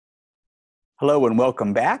Hello and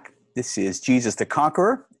welcome back. This is Jesus the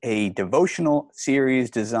Conqueror, a devotional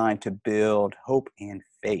series designed to build hope and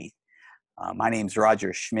faith. My name is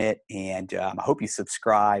Roger Schmidt, and I hope you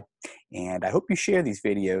subscribe, and I hope you share these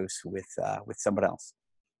videos with someone else.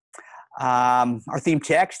 Our theme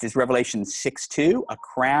text is Revelation 6:2. A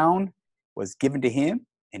crown was given to him,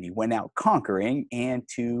 and he went out conquering and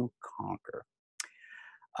to conquer.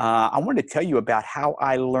 I wanted to tell you about how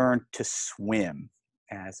I learned to swim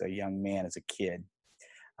as a young man, as a kid.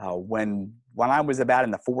 When I was about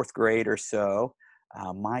in the fourth grade or so,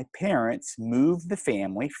 my parents moved the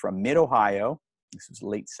family from mid-Ohio, this was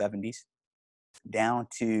late 70s, down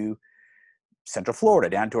to Central Florida,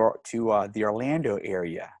 down to the Orlando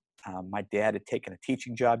area. My dad had taken a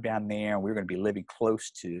teaching job down there, and we were going to be living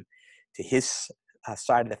close to his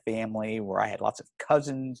side of the family, where I had lots of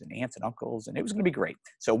cousins and aunts and uncles, and it was going to be great.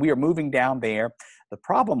 So we were moving down there. The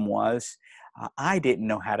problem was I didn't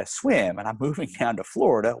know how to swim, and I'm moving down to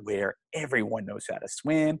Florida where everyone knows how to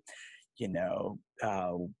swim. You know,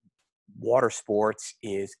 water sports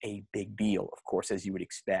is a big deal, of course, as you would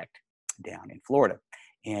expect down in Florida.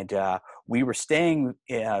 And we were staying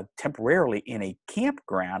temporarily in a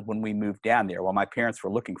campground when we moved down there. While my parents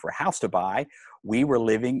were looking for a house to buy, we were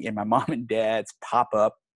living in my mom and dad's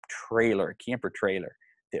pop-up trailer, camper trailer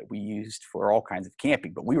that we used for all kinds of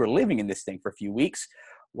camping. But we were living in this thing for a few weeks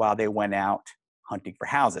while they went out hunting for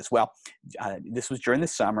houses. Well, this was during the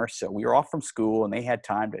summer, so we were off from school, and they had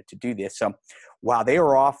time to do this. So while they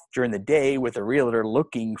were off during the day with a realtor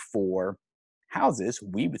looking for houses,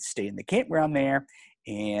 we would stay in the campground there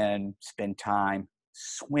and spend time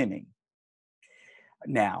swimming.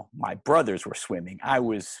 Now, my brothers were swimming. I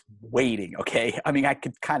was waiting, okay? I mean, I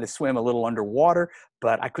could kind of swim a little underwater,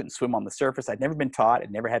 but I couldn't swim on the surface. I'd never been taught. I'd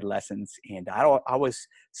never had lessons. And I was,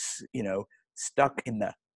 stuck in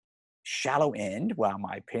the shallow end while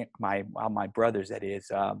my brothers, that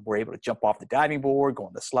is, were able to jump off the diving board, go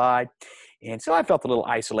on the slide. And so I felt a little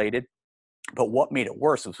isolated. But what made it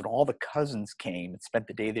worse was when all the cousins came and spent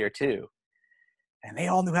the day there too. And they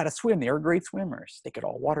all knew how to swim. They were great swimmers. They could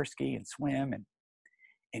all water ski and swim.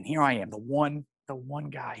 And here I am, the one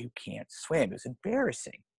guy who can't swim. It was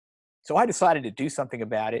embarrassing. So I decided to do something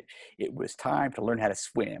about it. It was time to learn how to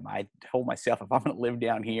swim. I told myself, if I'm going to live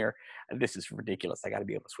down here, this is ridiculous. I got to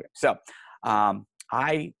be able to swim. So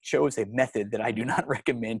I chose a method that I do not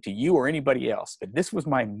recommend to you or anybody else. But this was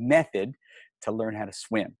my method to learn how to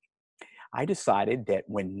swim. I decided that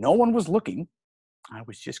when no one was looking, I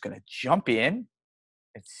was just going to jump in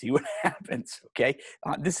and see what happens, okay?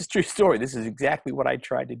 This is a true story. This is exactly what I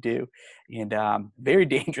tried to do, and very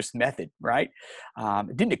dangerous method, right?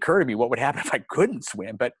 It didn't occur to me what would happen if I couldn't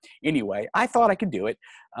swim, but anyway, I thought I could do it.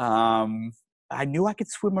 I knew I could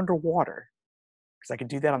swim underwater because I could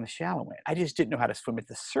do that on the shallow end. I just didn't know how to swim at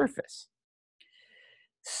the surface.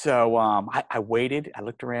 So I waited. I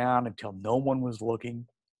looked around until no one was looking.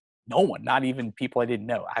 No one, not even people I didn't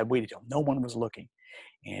know. I waited till no one was looking.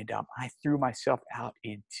 And I threw myself out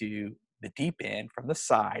into the deep end from the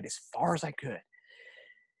side as far as I could.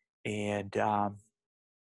 And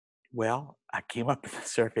well, I came up to the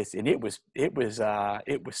surface, and it was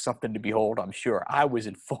something to behold, I'm sure. I was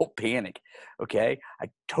in full panic. Okay,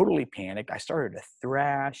 I totally panicked. I started to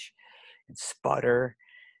thrash and sputter,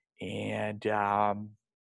 and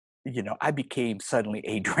I became suddenly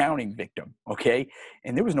a drowning victim. Okay,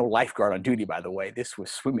 and there was no lifeguard on duty, by the way. This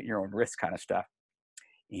was swim at your own risk kind of stuff.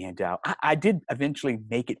 And I did eventually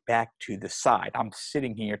make it back to the side. I'm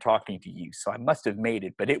sitting here talking to you, so I must have made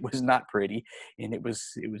it, but it was not pretty, and it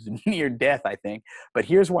was near death, I think. But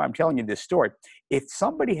here's why I'm telling you this story. If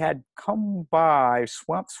somebody had come by,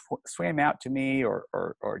 swam out to me, or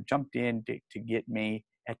jumped in to get me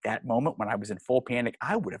at that moment when I was in full panic,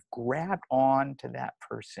 I would have grabbed on to that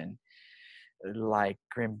person like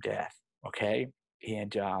grim death, okay?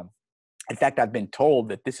 And in fact, I've been told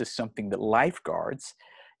that this is something that lifeguards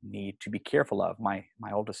need to be careful of. My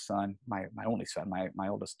oldest son, my only son, my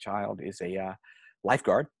oldest child is a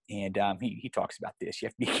lifeguard, and he talks about this. You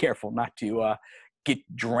have to be careful not to get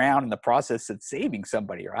drowned in the process of saving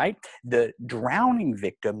somebody, right? The drowning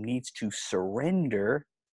victim needs to surrender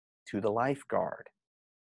to the lifeguard.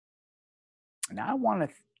 Now, I want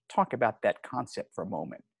to talk about that concept for a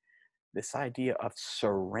moment. This idea of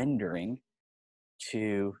surrendering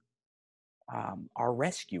to our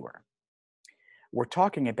rescuer. We're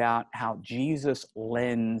talking about how Jesus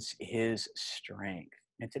lends his strength.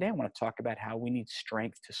 And today I want to talk about how we need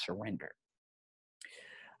strength to surrender.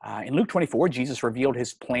 In Luke 24, Jesus revealed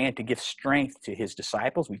his plan to give strength to his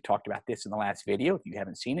disciples. We talked about this in the last video. If you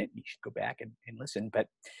haven't seen it, you should go back and listen. But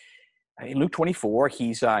In Luke 24,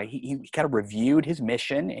 he kind of reviewed his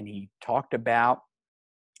mission, and he talked about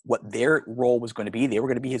what their role was going to be. They were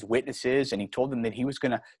going to be his witnesses, and he told them that he was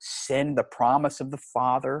going to send the promise of the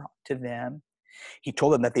Father to them. He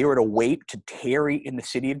told them that they were to wait to tarry in the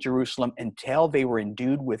city of Jerusalem until they were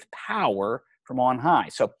endued with power from on high.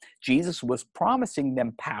 So Jesus was promising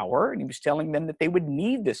them power, and he was telling them that they would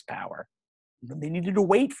need this power. They needed to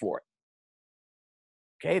wait for it.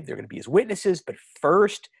 Okay, they're going to be his witnesses, but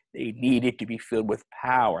first they needed to be filled with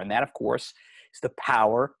power. And that, of course, is the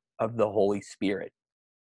power of the Holy Spirit,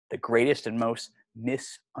 the greatest and most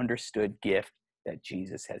misunderstood gift that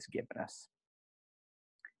Jesus has given us.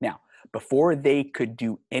 Now, before they could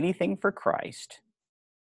do anything for Christ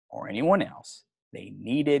or anyone else, they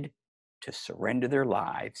needed to surrender their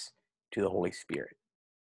lives to the Holy Spirit.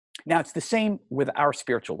 Now, it's the same with our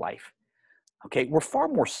spiritual life. Okay, we're far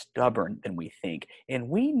more stubborn than we think, and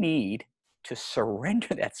we need to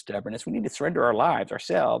surrender that stubbornness. We need to surrender our lives,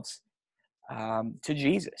 ourselves, to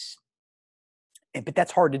Jesus. But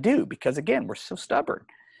that's hard to do because, again, we're so stubborn.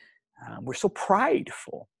 We're so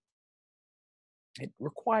prideful. It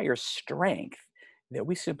requires strength that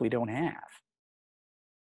we simply don't have.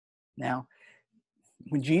 Now,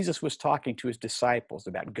 when Jesus was talking to his disciples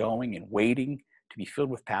about going and waiting to be filled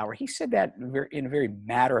with power, he said that in a very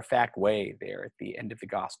matter-of-fact way there at the end of the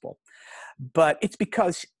gospel. But it's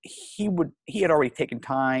because he had already taken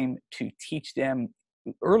time to teach them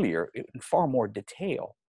earlier in far more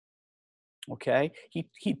detail. Okay?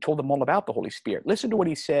 He told them all about the Holy Spirit. Listen to what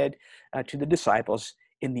he said to the disciples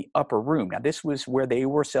in the upper room. Now, this was where they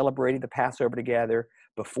were celebrating the Passover together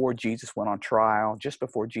before Jesus went on trial, just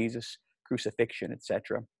before Jesus' crucifixion,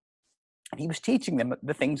 etc. And he was teaching them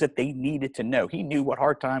the things that they needed to know. He knew what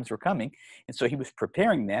hard times were coming, and so he was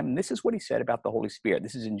preparing them. And this is what he said about the Holy Spirit.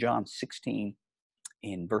 This is in John 16,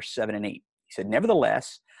 in verse 7 and 8. He said,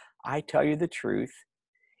 "Nevertheless, I tell you the truth,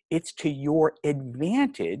 it's to your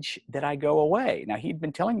advantage that I go away." Now, he'd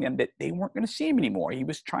been telling them that they weren't going to see him anymore. He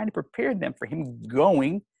was trying to prepare them for him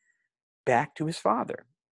going back to his Father.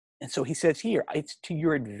 And so he says here, it's to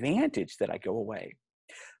your advantage that I go away.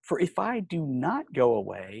 For if I do not go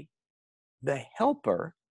away, the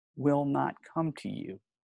Helper will not come to you.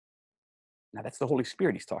 Now, that's the Holy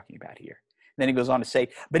Spirit he's talking about here. And then he goes on to say,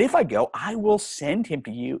 but if I go, I will send him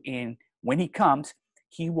to you, and when he comes,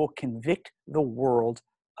 he will convict the world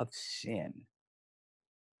of sin,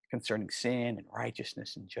 concerning sin and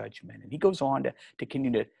righteousness and judgment. And he goes on to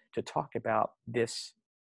continue to talk about this,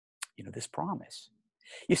 this promise.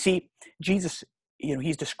 You see, Jesus,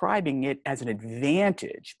 he's describing it as an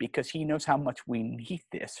advantage because he knows how much we need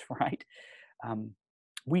this, right?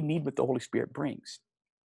 We need what the Holy Spirit brings.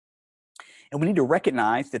 And we need to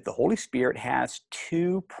recognize that the Holy Spirit has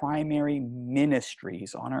two primary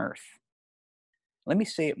ministries on earth. Let me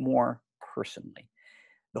say it more personally.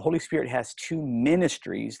 The Holy Spirit has two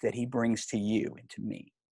ministries that he brings to you and to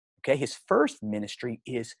me. Okay, his first ministry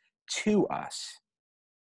is to us.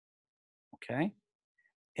 Okay,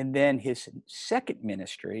 and then his second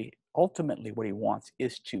ministry, ultimately what he wants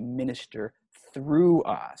is to minister through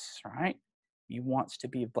us, right? He wants to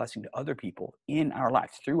be a blessing to other people in our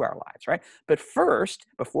lives, through our lives, right? But first,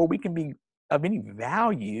 before we can be of any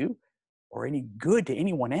value or any good to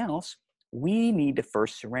anyone else, we need to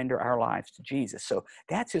first surrender our lives to Jesus. So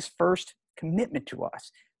that's his first commitment to us.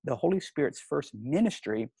 The Holy Spirit's first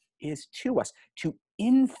ministry is to us, to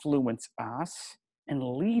influence us and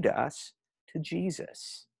lead us to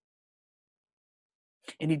Jesus.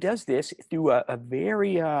 And he does this through a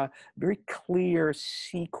very, very clear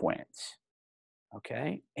sequence.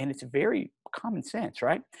 Okay? And it's very common sense,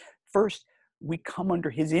 right? First, we come under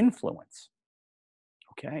his influence.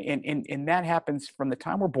 Okay? And that happens from the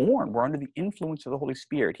time we're born. We're under the influence of the Holy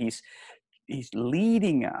Spirit. He's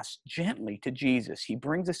leading us gently to Jesus. He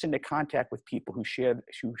brings us into contact with people who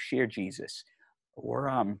share Jesus,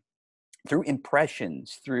 or through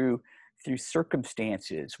impressions, through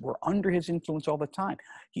circumstances. We're under his influence all the time.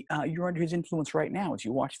 You're under his influence right now as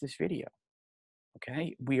you watch this video.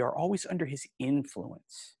 Okay, we are always under his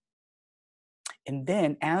influence. And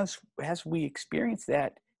then as we experience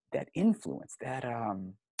that influence, that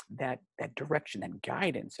direction, that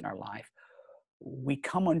guidance in our life, we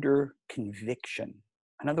come under conviction.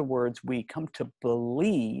 In other words, we come to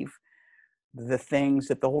believe the things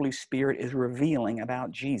that the Holy Spirit is revealing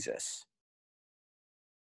about Jesus.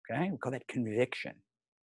 Okay, we call that conviction.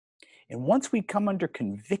 And once we come under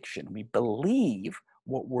conviction, we believe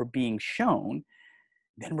what we're being shown,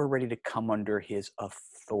 then we're ready to come under his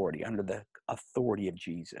authority, under the authority of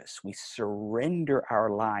Jesus. We surrender our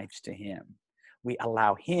lives to him. We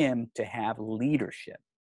allow him to have leadership.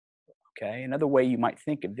 Okay, another way you might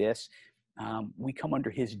think of this, we come under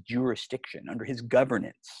his jurisdiction, under his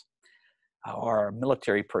governance. Or a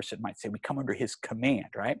military person might say we come under his command,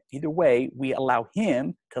 right? Either way, we allow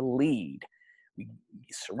him to lead. We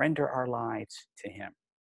surrender our lives to him.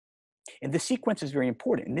 And the sequence is very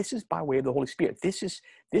important. And this is by way of the Holy Spirit. This is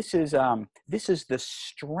the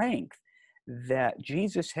strength that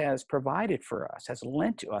Jesus has provided for us, has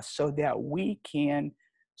lent to us, so that we can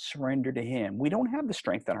surrender to him. We don't have the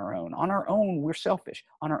strength on our own. On our own, we're selfish.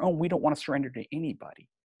 On our own, we don't want to surrender to anybody.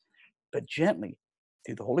 But gently,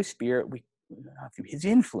 through the Holy Spirit, through his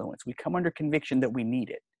influence, we come under conviction that we need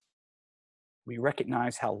it. We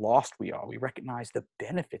recognize how lost we are. We recognize the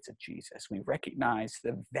benefits of Jesus. We recognize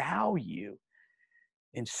the value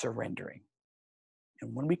in surrendering.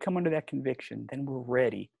 And when we come under that conviction, then we're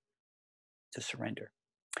ready to surrender.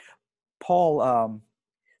 Paul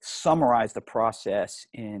summarized the process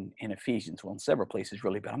in Ephesians, well, in several places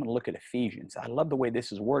really, but I'm going to look at Ephesians. I love the way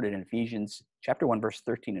this is worded in Ephesians chapter 1, verse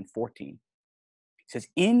 13 and 14. It says,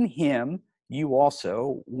 in him you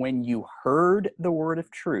also, when you heard the word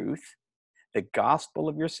of truth, the gospel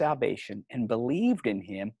of your salvation, and believed in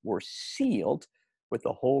him, were sealed with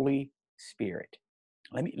the Holy Spirit.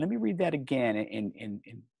 Let me read that again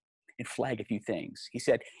and flag a few things. He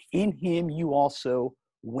said, in him you also,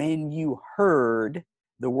 when you heard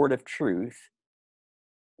the word of truth,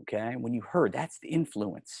 okay, when you heard, that's the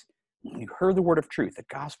influence. When you heard the word of truth, the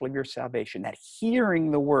gospel of your salvation, that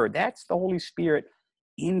hearing the word, that's the Holy Spirit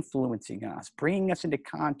influencing us, bringing us into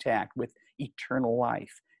contact with eternal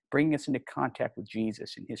life, bringing us into contact with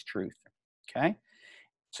Jesus and his truth, okay?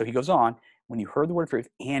 So he goes on, when you heard the word of truth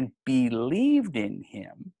and believed in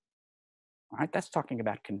him, all right, that's talking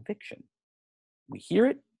about conviction. We hear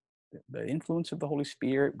it, the influence of the Holy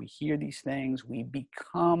Spirit, we hear these things, we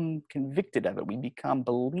become convicted of it, we become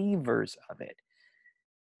believers of it.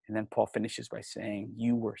 And then Paul finishes by saying,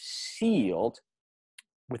 you were sealed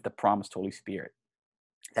with the promised Holy Spirit.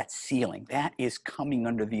 That sealing, that is coming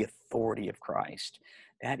under the authority of Christ.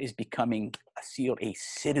 That is becoming sealed, a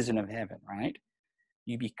citizen of heaven, right?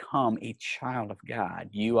 You become a child of God.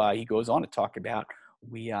 He goes on to talk about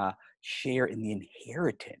we share in the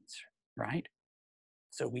inheritance, right?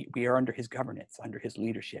 So we are under his governance, under his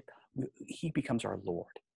leadership. He becomes our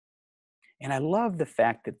Lord. And I love the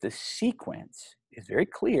fact that the sequence is very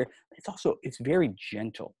clear. It's very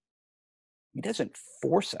gentle. He doesn't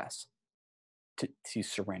force us to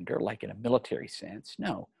surrender like in a military sense.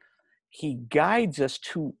 No, he guides us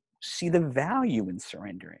to see the value in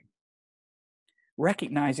surrendering,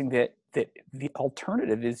 recognizing that the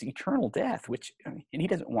alternative is eternal death, and he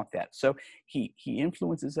doesn't want that. So he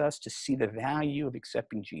influences us to see the value of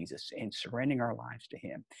accepting Jesus and surrendering our lives to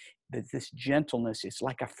him. That this gentleness is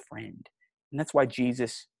like a friend. And that's why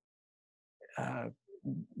Jesus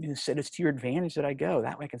said, it's to your advantage that I go.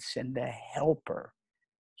 That way I can send the helper.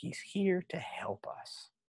 He's here to help us.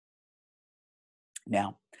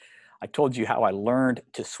 Now, I told you how I learned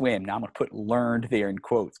to swim. Now I'm going to put learned there in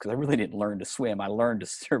quotes because I really didn't learn to swim. I learned to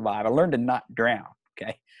survive. I learned to not drown,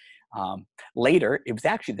 okay? Later, it was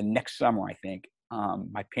actually the next summer, I think,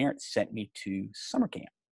 my parents sent me to summer camp.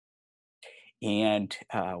 And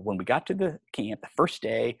when we got to the camp, the first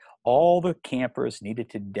day, all the campers needed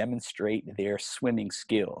to demonstrate their swimming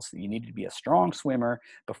skills. You needed to be a strong swimmer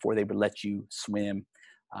before they would let you swim.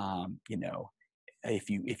 If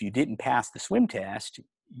you didn't pass the swim test,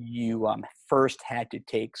 you first had to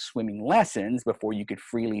take swimming lessons before you could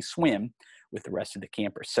freely swim with the rest of the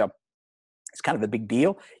campers. So it's kind of a big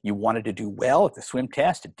deal. You wanted to do well at the swim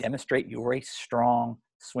test to demonstrate you were a strong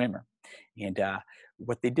swimmer. And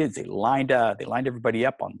what they did is they lined everybody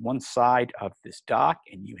up on one side of this dock,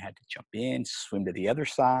 and you had to jump in, swim to the other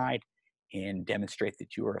side, and demonstrate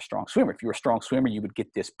that you were a strong swimmer. If you were a strong swimmer, you would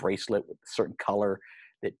get this bracelet with a certain color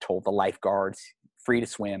that told the lifeguards, free to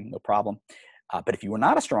swim, no problem. But if you were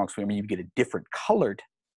not a strong swimmer, you'd get a different colored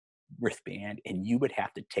wristband, and you would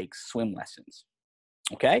have to take swim lessons.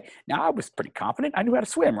 Okay, now I was pretty confident. I knew how to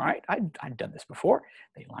swim, right? I'd done this before.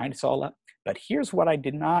 They lined us all up. But here's what I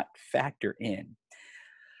did not factor in.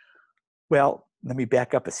 Well, let me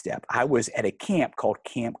back up a step. I was at a camp called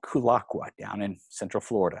Camp Kulaqua down in Central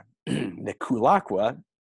Florida. The Kulaqua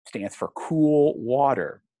stands for cool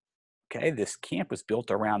water. Okay, this camp was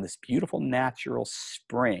built around this beautiful natural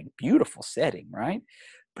spring, beautiful setting, right?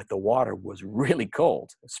 But the water was really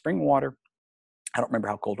cold. Spring water, I don't remember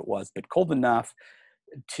how cold it was, but cold enough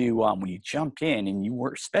to, when you jumped in and you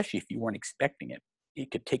were, especially if you weren't expecting it,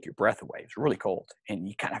 it could take your breath away. It was really cold.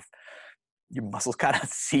 And your muscles kind of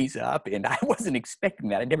seize up. And I wasn't expecting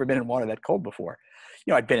that. I'd never been in water that cold before.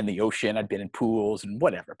 I'd been in the ocean, I'd been in pools and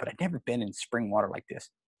whatever, but I'd never been in spring water like this.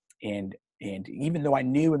 And even though I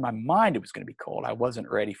knew in my mind it was going to be cold, I wasn't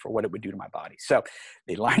ready for what it would do to my body. So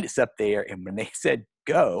they lined us up there, and when they said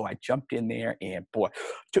go, I jumped in there, and boy,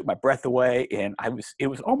 took my breath away. And it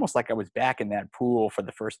was almost like I was back in that pool for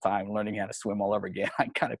the first time, learning how to swim all over again. I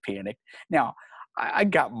kind of panicked. Now, I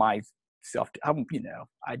got myself,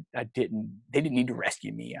 they didn't need to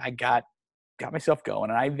rescue me. I got myself going,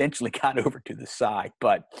 and I eventually got over to the side,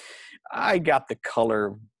 but I got the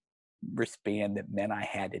color wristband that meant I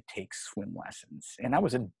had to take swim lessons, and I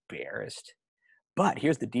was embarrassed. But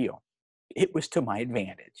here's the deal. It was to my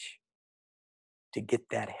advantage to get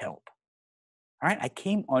that help. All right. I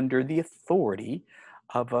came under the authority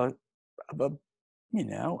of a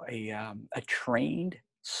a trained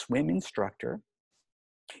swim instructor.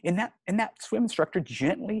 And that swim instructor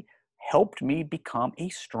gently helped me become a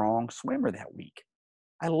strong swimmer that week.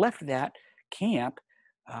 I left that camp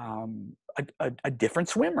a different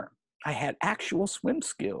swimmer. I had actual swim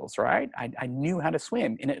skills, right? I knew how to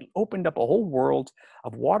swim, and it opened up a whole world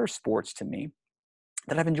of water sports to me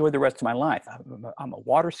that I've enjoyed the rest of my life. I'm a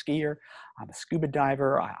water skier. I'm a scuba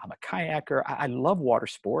diver. I'm a kayaker. I love water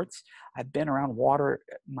sports. I've been around water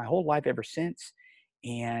my whole life ever since,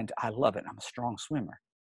 and I love it. I'm a strong swimmer.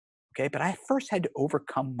 Okay, but I first had to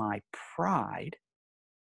overcome my pride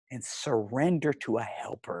and surrender to a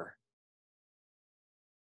helper.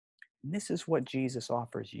 And this is what Jesus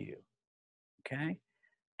offers you. Okay,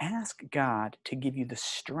 ask God to give you the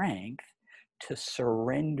strength to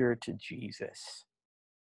surrender to Jesus,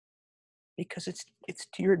 because it's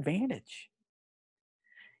to your advantage.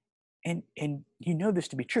 And you know this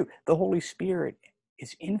to be true. The Holy Spirit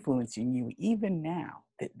is influencing you even now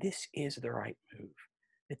that this is the right move,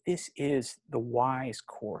 that this is the wise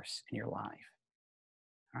course in your life.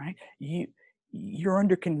 All right? You're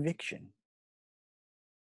under conviction.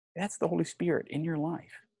 That's the Holy Spirit in your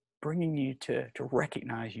life, bringing you to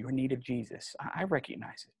recognize your need of Jesus. I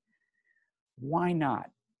recognize it. Why not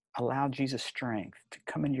allow Jesus' strength to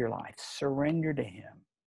come into your life, surrender to him,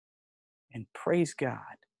 and praise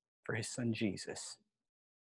God for his son Jesus?